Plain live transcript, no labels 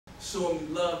showing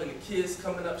me love, and the kids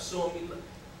coming up showing me love.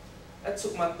 That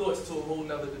took my thoughts to a whole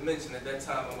nother dimension at that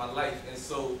time of my life. And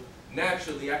so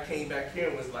naturally, I came back here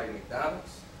and was like,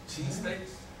 McDonald's,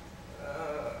 cheesesteaks,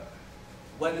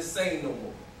 wasn't the same no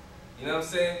more. You know what I'm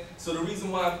saying? So the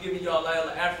reason why I'm giving y'all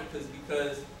Lyle Africa is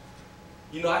because,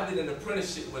 you know, I did an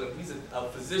apprenticeship with him. He's a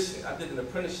physician. I did an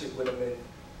apprenticeship with him, and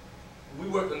we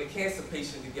worked on the cancer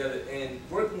patient together. And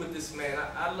working with this man,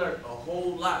 I learned a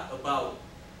whole lot about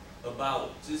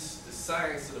just the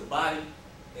science of the body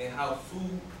and how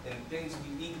food and things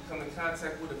we eat and come in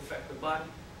contact with affect the body.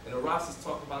 And the Rosses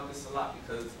talk about this a lot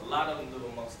because a lot of them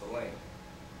live amongst the land.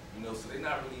 You know, so they're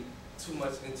not really too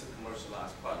much into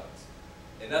commercialized products.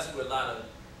 And that's where a lot of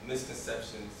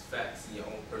misconceptions, facts, and your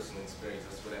own personal experience,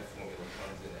 that's where that formula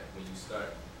comes in at, when you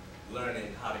start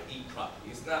learning how to eat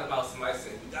properly. It's not about somebody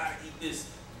saying, you gotta eat this,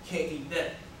 you can't eat that.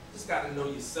 You just gotta know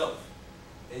yourself.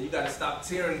 And you gotta stop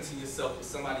tearing into yourself with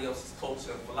somebody else's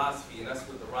culture and philosophy, and that's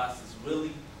what the Rosses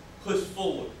really push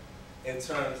forward in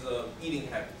terms of eating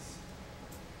habits.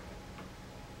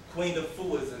 Queen of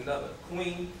Fua is another.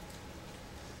 Queen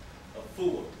of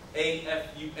Fua.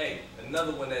 A-F-U-A,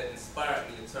 another one that inspired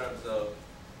me in terms of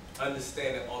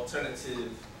understanding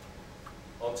alternatives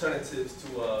to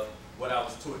what I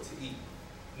was taught to eat.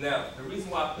 Now, the reason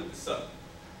why I put this up,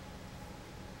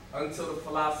 until the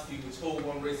philosophy which hold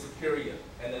one race superior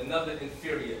and another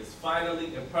inferior is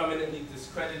finally and permanently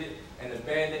discredited and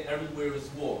abandoned, everywhere is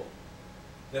war.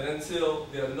 That until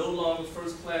there are no longer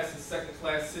first-class and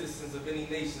second-class citizens of any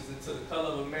nations, until the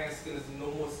color of a man's skin is of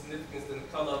no more significance than the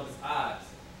color of his eyes,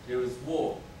 there is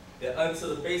war. That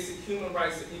until the basic human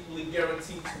rights are equally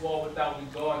guaranteed to all without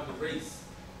regard to race,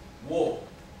 war.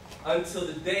 Until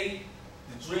the day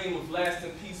the dream of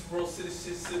lasting peace, world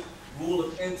citizenship, rule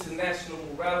of international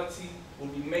morality will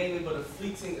remain but a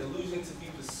fleeting illusion to be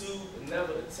pursued and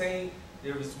never attained,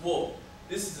 there is war.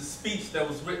 This is a speech that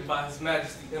was written by His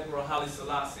Majesty Emperor Haile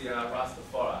Selassie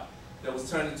Rastafari that was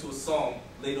turned into a song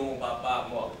later on by Bob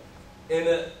Marley.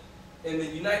 In the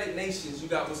United Nations, you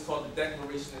got what's called the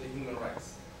Declaration of the Human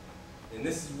Rights. And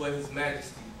this is where His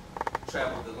Majesty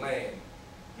traveled the land,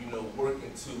 you know,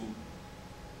 working to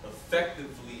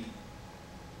effectively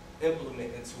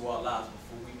implement into our lives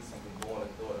before we was even born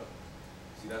and thought of.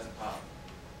 See, that's power.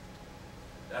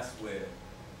 That's where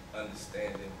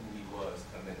understanding who he was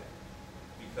come in at.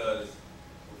 Because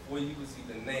before you was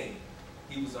even named,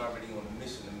 he was already on a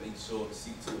mission to make sure to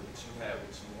see to it that you have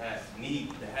what you have,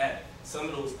 need to have. Some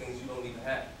of those things you don't even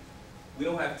have. We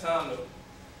don't have time to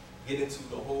get into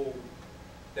the whole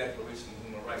Declaration of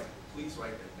Human Rights. Please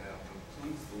write that down, and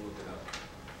please do look it up.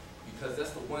 Because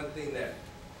that's the one thing that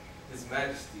His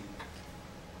Majesty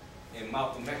and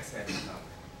Malcolm X had in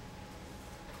common.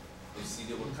 You see,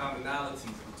 there were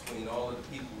commonalities between all of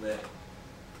the people that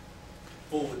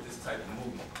forward this type of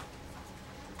movement.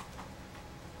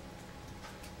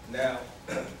 Now,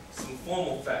 some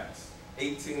formal facts.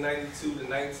 1892 to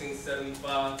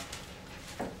 1975,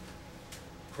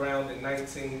 crowned in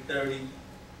 1930.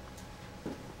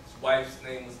 His wife's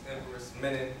name was Empress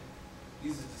Menen.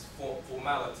 These are just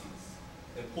formalities,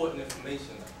 important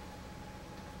information.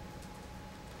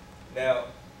 Now,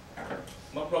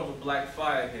 my brother Black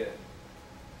Fire here,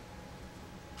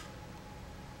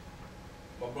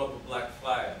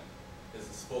 is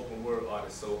a spoken word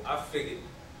artist, so I figured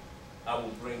I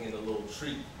will bring in a little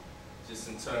treat just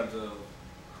in terms of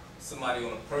somebody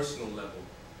on a personal level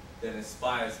that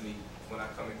inspires me when I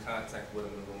come in contact with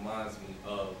him and reminds me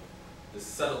of the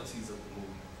subtleties of the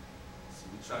movement. So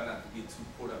we try not to get too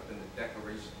caught up in the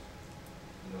decoration,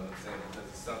 you know what I'm saying, because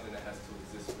it's something that has to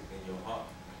exist within your heart,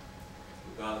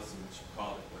 regardless of what you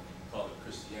call it, whether you call it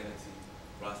Christianity,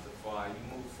 Rastafari, you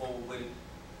move forward with it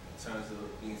in terms of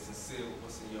being sincere with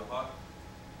what's in your heart,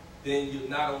 then you're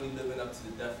not only living up to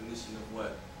the definition of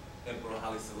what Emperor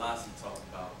Haile Selassie talked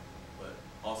about, but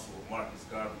also what Marcus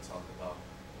Garvey talked about,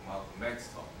 what Malcolm X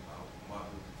talked about, what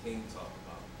Martin Luther King talked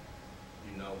about.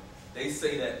 You know, they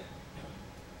say that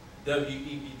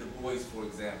W.E.B. Du Bois, for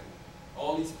example,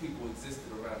 all these people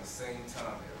existed around the same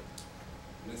time era,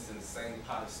 mixed in the same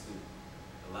pot of stew.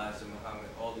 Elijah Muhammad,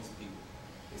 all these people.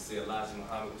 They say Elijah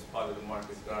Muhammad was part of the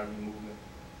Marcus Garvey movement.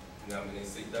 You know what I mean? They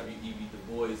say W.E.B. Du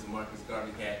Bois and Marcus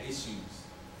Garvey had issues.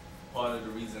 Part of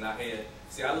the reason I had,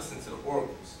 see, I listen to the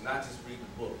oracles, not just read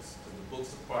the books, because the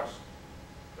books are partial.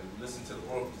 But you listen to the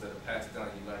oracles that are passed down,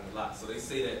 you learn a lot. So they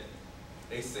say that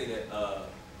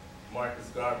Marcus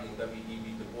Garvey and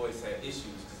W.E.B. Du Bois had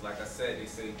issues, because like I said, they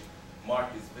say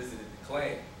Marcus visited the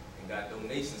Klan and got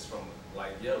donations from them.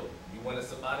 Like, yo, you want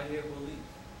us up out of here? We'll leave.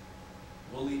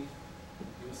 We'll leave.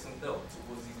 Give us some dope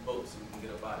towards these boats so we can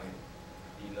get up out of here.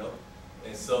 You know?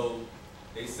 And so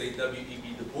they say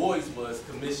W.E.B. Du Bois was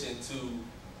commissioned to,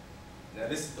 now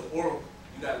this is the oracle,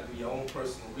 you gotta do your own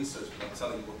personal research, but I'm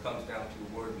telling you what comes down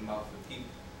through word of mouth of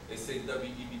people. They say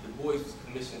W.E.B. Du Bois was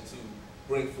commissioned to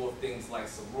bring forth things like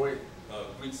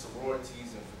Greek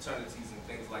sororities and fraternities and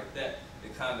things like that. They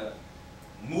kind of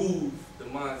move the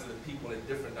minds of the people in a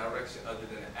different direction other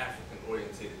than an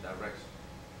African-orientated direction.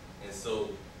 And so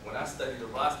when I study the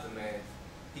Rasta man,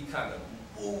 he kind of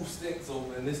moves things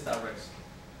over in this direction.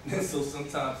 And so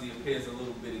sometimes he appears a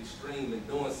little bit extreme in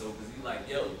doing so because he's like,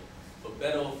 yo, for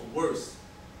better or for worse,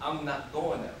 I'm not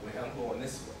going that way, I'm going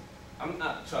this way. I'm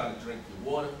not trying to drink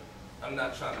your water, I'm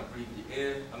not trying to breathe your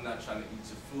air, I'm not trying to eat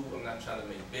your food, I'm not trying to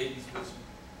make babies with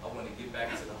you. I want to get back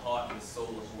to the heart and the soul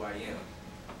of who I am.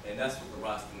 And that's what the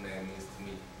Rasta man means to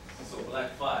me. So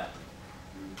Black Fire,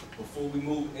 before we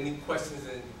move, any questions,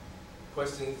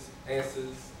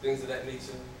 answers, things of that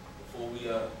nature, before we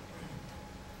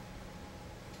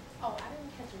Oh, I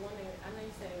didn't catch one name. I know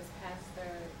you said it was Pastor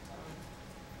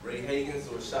Ray Hagins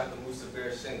or Shaka Musa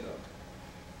Bereshingo.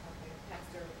 Okay,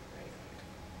 Pastor Ray.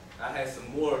 I had some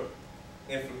more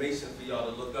information for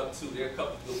y'all to look up too. There are a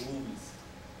couple of good movies.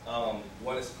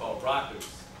 One is called Rockers.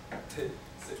 It's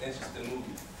an interesting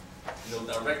movie. You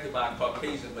know, directed by a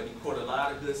Caucasian, but he caught a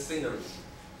lot of good scenery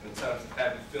in terms of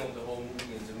having filmed the whole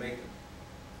movie in Jamaica.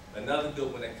 Another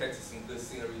good one that catches some good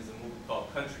scenery is a movie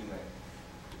called Countryman.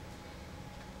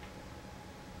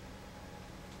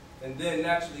 And then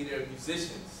naturally there are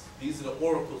musicians. These are the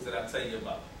oracles that I tell you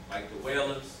about, like the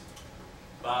Wailers,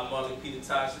 Bob Marley, Peter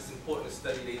Tosh. It's important to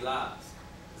study their lives,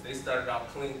 because they started out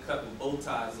clean cut with bow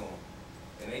ties on,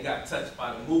 and they got touched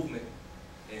by the movement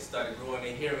and started growing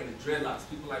their hair in the dreadlocks.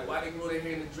 People are like, why they grow their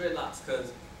hair in the dreadlocks?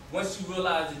 Because once you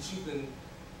realize that you've been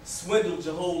swindled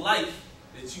your whole life,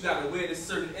 that you got to wear this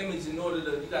certain image in order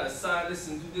to, you got to sign this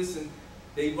and do this, and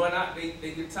they run out, they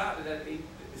get tired of that.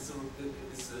 It's a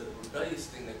rebellious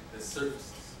thing that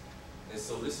surfaces. And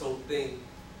so this whole thing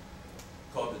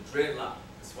called the dreadlock,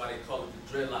 that's why they call it the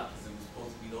dreadlock, because it was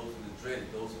supposed to be those who are the dreaded,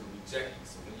 those who are the rejected.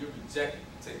 So when you're rejected,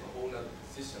 you take a whole other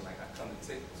position, like I come to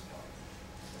take this one.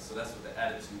 And so that's what the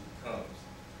attitude becomes.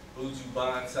 Buju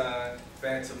Banton,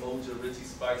 Phantom Moja, Richie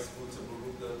Spice, Muta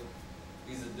Baruka,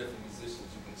 these are different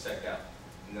musicians you can check out.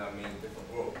 You know what I mean?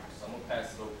 Different oracles. So I'm going to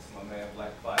pass it over to my man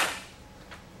Black Fire.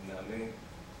 You know what I mean?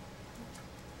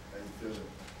 How you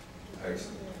feeling?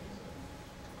 Excellent.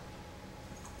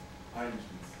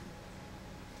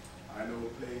 I know a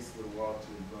place where the water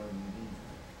is running deep.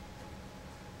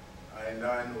 And I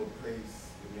know a place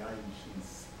where the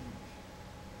ancients speak.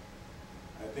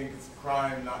 I think it's a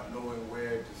crime not knowing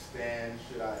where to stand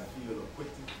should I feel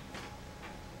acquitted.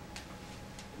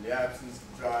 In the absence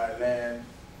of dry land,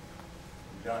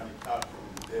 Johnny Clarke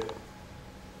is dead.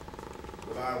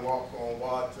 Will I walk on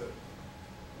water?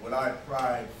 Will I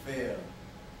pride fail?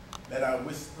 Let I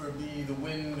whisper be the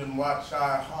wind and watch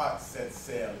our hearts set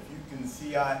sail. If you can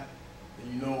see I,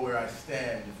 then you know where I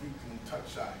stand. If you can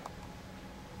touch I,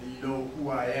 then you know who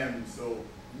I am. So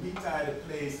meet I the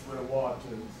place where the waters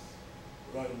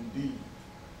run deep.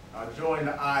 Now join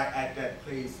the I at that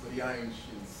place where the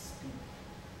ancients speak.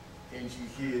 Can't you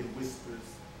hear the whispers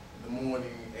in the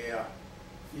morning air?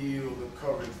 Feel the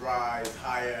courage rise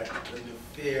higher than the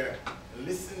fear. And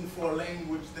listen for a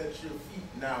language that your feet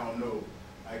now know.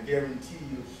 I guarantee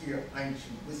you'll hear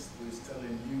ancient whispers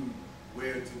telling you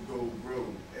where to go grow.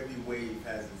 Every wave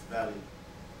has its valley.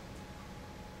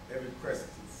 Every crest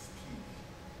its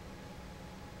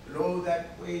peak. Below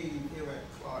that wave here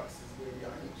at Clarke's is where the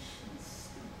ancients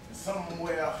speak. And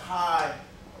somewhere high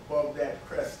above that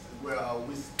crest is where our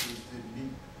whispers did meet.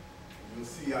 And you'll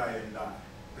see I and I.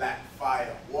 Black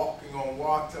fire, walking on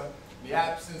water, in the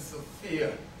absence of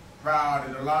fear, proud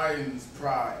in the lion's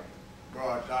pride,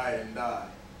 broad I and I.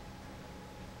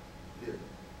 Here.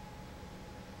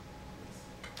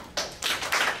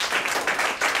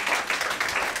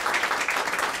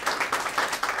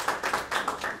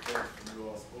 From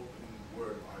your spoken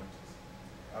word,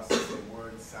 I also say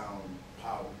words sound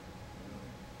power. You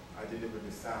know? I deliver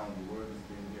the sound, the word has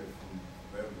been here from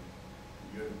forever.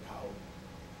 You're the power.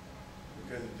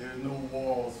 Because there's no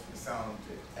walls for sound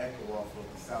to echo off of.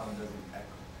 The sound doesn't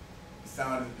echo. The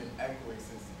sound has been echoing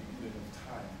since the beginning of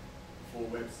time,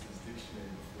 before Webster's dictionary,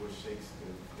 before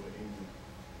Shakespeare, before England.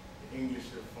 The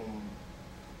English are from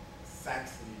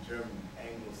Saxony, Germany,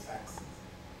 Anglo-Saxons.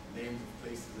 The names of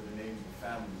places are the names of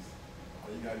families.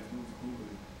 All you gotta do is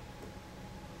Google it.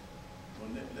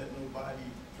 Don't let nobody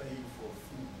play you for a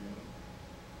fool, you know.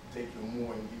 Take your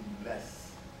more and give you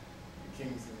less. The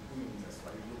kings and queens, that's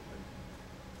why you look like.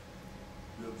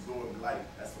 You absorb light,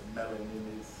 that's what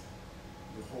melanin is.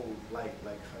 You hold light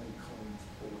like honeycombs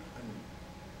hold honey.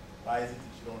 Why is it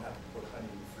that you don't have to put honey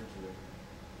in the refrigerator?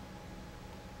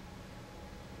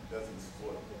 It doesn't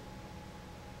spoil.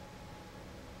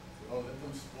 So don't let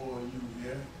them spoil you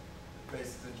here. The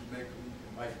places in Jamaica you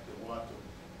can light the water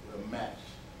with a match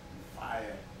and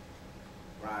fire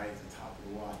rise the top of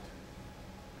the water.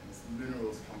 And there's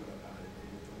minerals coming up out of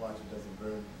it. If the water doesn't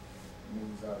burn, it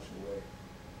moves out your way.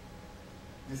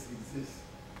 This exists.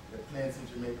 There are plants in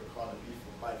Jamaica called a leaf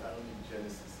of life. I don't need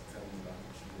Genesis to tell me about the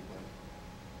tree of life.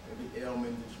 Every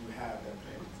ailment that you have, that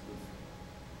plant is good for you.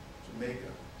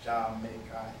 Jamaica,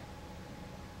 Jamaica,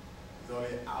 is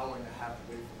only an hour and a half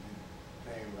away from you,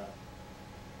 playing rock.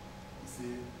 You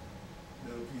see it?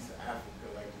 Little piece of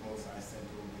Africa, like the Most I sent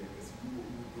over there. Because you know what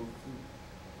we would go through.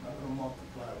 I'm not going to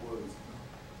multiply words, you know.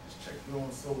 Just check your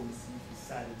own soul and see if you're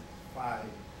satisfied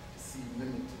to see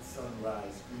limited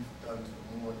sunrise, grief done to the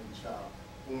mourning child,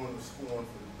 born of scorn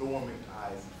for the dormant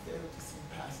eyes, and failed to see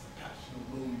past the passion of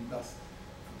lonely lust,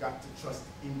 forgot to trust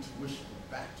intuition,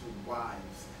 battered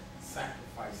wives,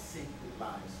 sacrificed sacred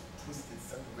lives, twisted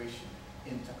separation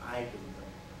into idolhood.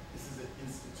 This is an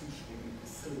institution that can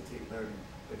facilitate learning,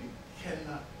 but it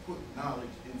cannot put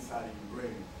knowledge inside of your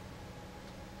brain.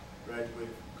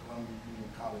 Graduated from Columbia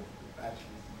Union College with a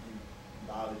bachelor's degree in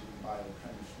biology and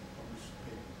biochemistry, published a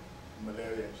paper in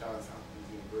malaria at Johns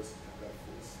Hopkins University. I got a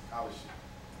full scholarship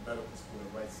to medical school at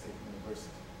Wright State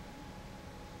University.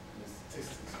 In the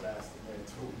statistics class, the man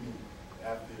told me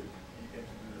after he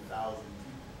interviewed 1,000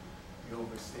 people, he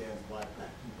understands why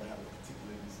black people have a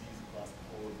particular disease across the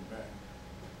whole of America.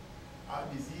 Our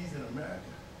disease in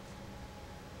America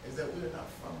is that we're not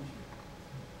from here.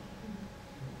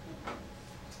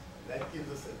 That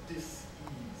gives us a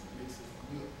dis-ease. It makes us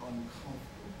real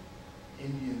uncomfortable.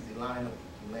 Indians, they line up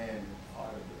with the land and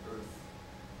part of the earth.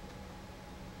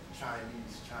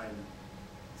 Chinese, China.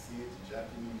 See it? The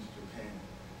Japanese, Japan.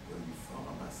 Where are you from?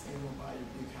 I'm not saying don't buy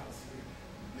your big house here,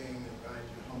 bling and ride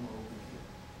your Hummer over here.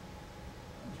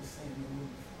 I'm just saying where you're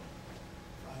from.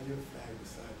 Fly your flag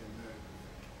beside the American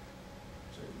flag.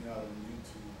 Check me out on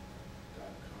youtube.com/MattFire.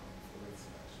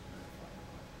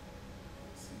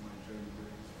 See my journey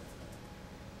with it.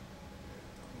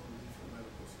 I'm gonna leave for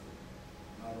medical school.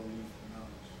 Not only for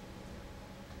knowledge.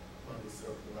 I'm gonna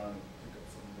circle around and pick up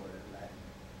some more of that Latin.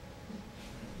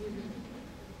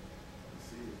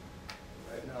 See it?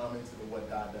 Right now I'm into the what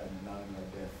dada and the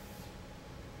non-death.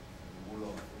 Hold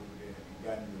on over there. You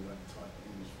got me to taught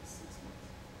English for 6 months.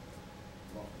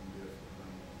 Walking there for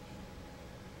around 1 people.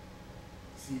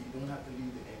 See, you don't have to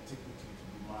leave the antiquity to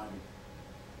be modern.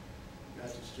 You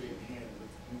got your straight hand, it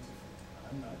looks beautiful.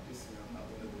 I'm not dissing, I'm not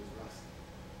one of those rusty.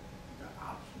 You got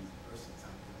options,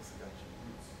 versatile, you also got your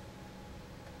roots.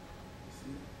 You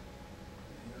see?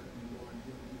 You gotta be Lord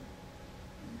healing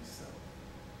you yourself.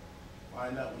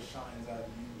 Find out what shines out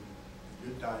of you, and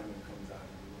your diamond comes out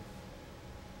of you.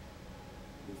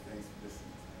 Well, thanks for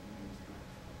listening. My name is Clarke.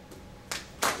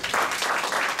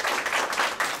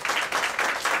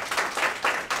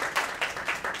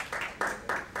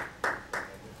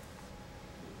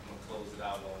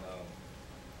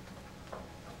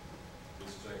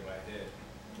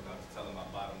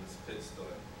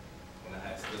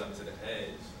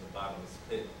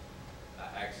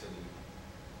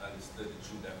 Understood the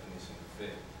true definition of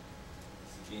fear.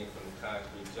 So being from the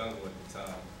concrete jungle at the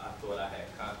time, I thought I had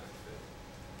conquered fear.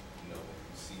 You know, when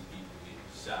you see people get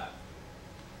shot,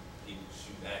 people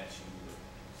shoot at you, you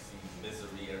see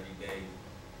misery every day,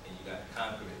 and you got to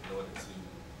conquer it in order to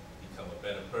become a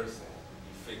better person.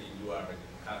 You figure you already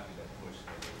conquered that portion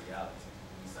of the reality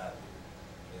inside of you.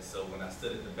 And so when I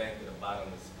stood at the bank of the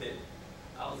bottomless pit,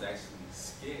 I was actually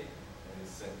scared, in a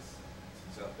sense, to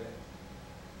jump in.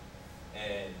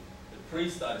 And the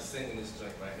priest started singing this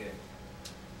joint right here.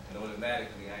 And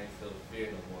automatically, I didn't feel the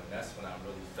fear no more. And that's when I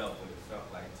really felt what it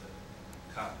felt like to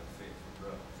conquer fear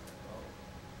for real. Oh,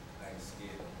 I ain't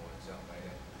scared no more, jump right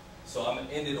in. So I'm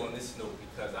gonna end it on this note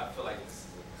because I feel like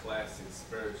this is a classic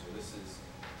spiritual. This is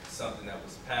something that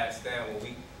was passed down when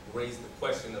we raised the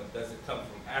question of does it come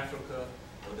from Africa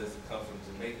or does it come from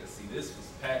Jamaica? See, this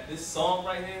song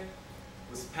right here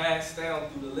was passed down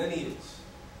through the lineage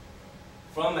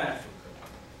from Africa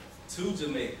to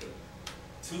Jamaica,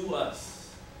 to us,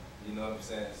 you know what I'm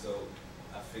saying? So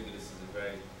I figure this is a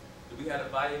very, do we have a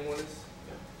volume on this?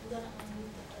 Yeah.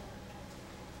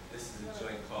 This is a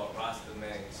joint called Rasta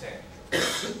Man Chant.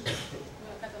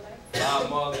 Bob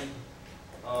Marley,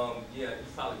 yeah, you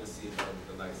probably can see it better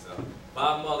with the lights out.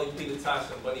 Bob Marley, Peter Tosh,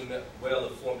 and Bunny Wailer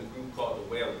formed a group called the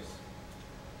Wailers.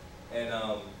 And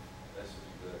that should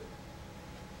be good.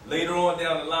 Later on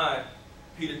down the line,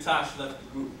 Peter Tosh left the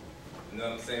group. You know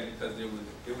what I'm saying? Because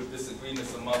there was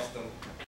disagreements amongst them.